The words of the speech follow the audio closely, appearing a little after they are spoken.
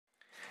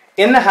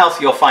In the house,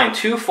 you'll find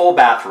 2 full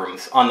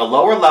bathrooms. On the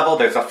lower level,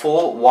 there's a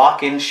full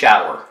walk-in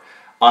shower.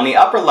 On the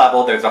upper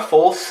level, there's a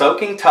full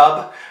soaking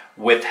tub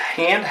with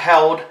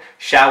handheld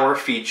shower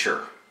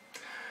feature.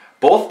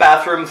 Both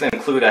bathrooms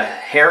include a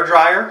hair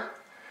dryer,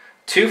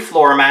 2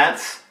 floor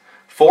mats,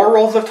 4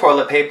 rolls of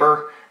toilet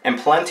paper, and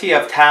plenty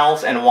of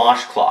towels and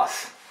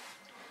washcloths.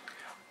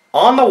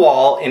 On the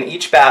wall in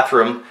each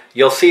bathroom,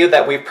 you'll see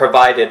that we've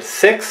provided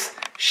 6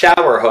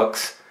 shower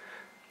hooks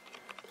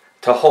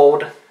to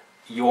hold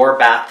your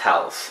bath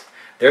towels.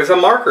 There's a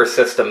marker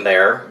system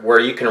there where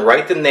you can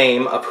write the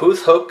name of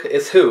whose hook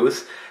is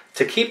whose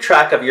to keep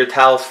track of your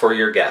towels for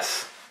your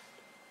guests.